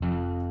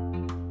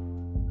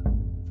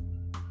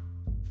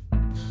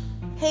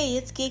Hey,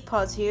 it's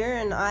GeekPods here,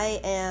 and I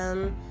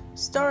am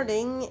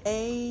starting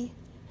a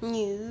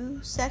new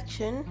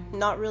section.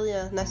 Not really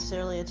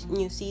necessarily a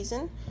new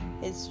season.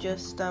 It's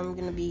just I'm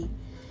going to be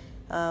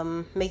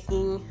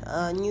making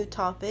a new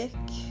topic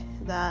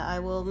that I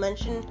will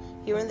mention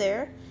here and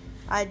there.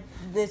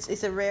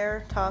 It's a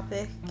rare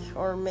topic,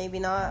 or maybe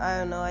not. I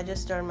don't know. I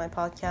just started my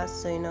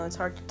podcast, so it's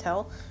hard to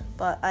tell.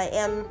 But I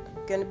am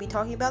going to be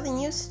talking about the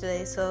news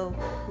today, so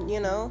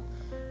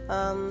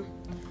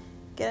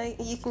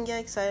you can get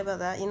excited about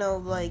that.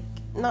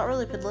 Not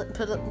really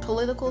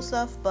political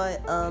stuff,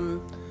 but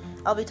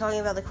I'll be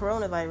talking about the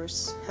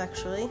coronavirus,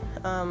 actually.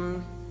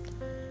 And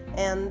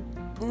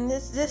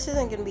this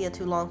isn't going to be a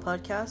too long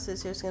podcast.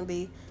 This is going to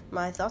be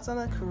my thoughts on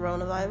the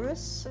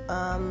coronavirus.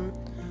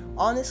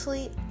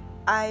 Honestly,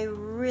 I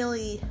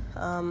really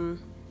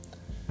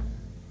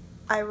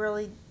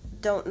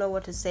don't know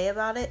what to say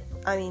about it.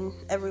 I mean,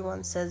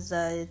 everyone says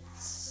that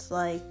it's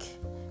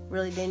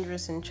really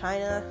dangerous in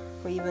China.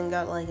 We even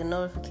got a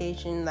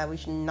notification that we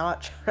should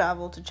not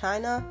travel to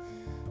China,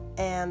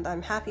 and I'm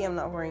happy I'm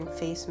not wearing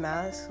face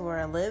masks where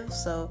I live,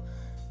 so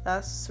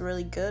that's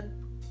really good.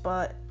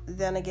 But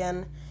then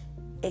again,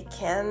 it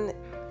can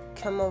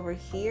come over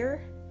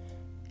here,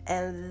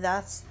 and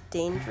that's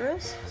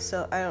dangerous,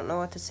 so I don't know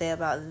what to say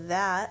about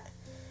that.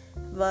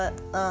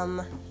 But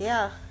I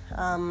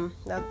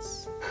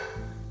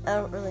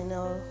don't really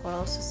know what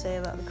else to say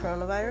about the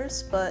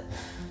coronavirus. But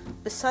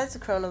besides the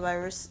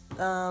coronavirus,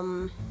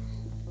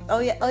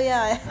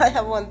 I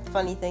have one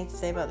funny thing to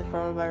say about the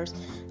coronavirus.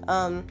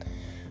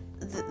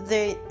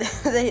 They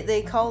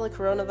call the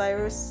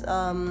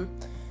coronavirus,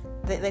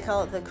 they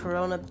call it the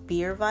corona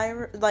beer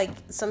virus.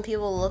 Some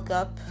people look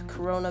up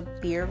corona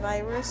beer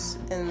virus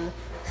and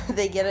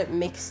they get it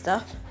mixed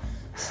up.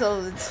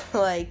 So it's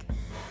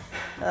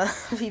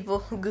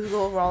people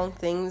Google wrong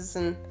things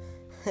and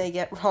they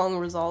get wrong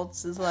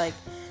results. It's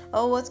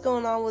oh, what's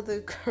going on with the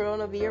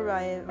corona beer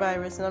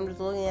virus? And I'm just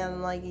looking at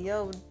them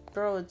yo,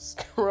 bro, it's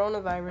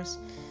coronavirus.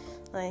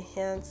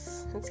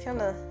 It's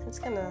kind of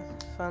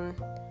fun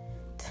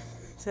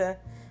to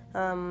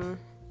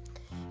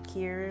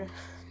hear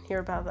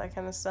about that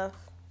kind of stuff.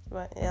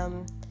 But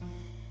hope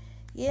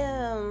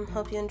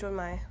you enjoy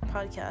my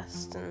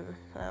podcast, and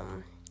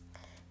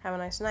have a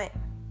nice night.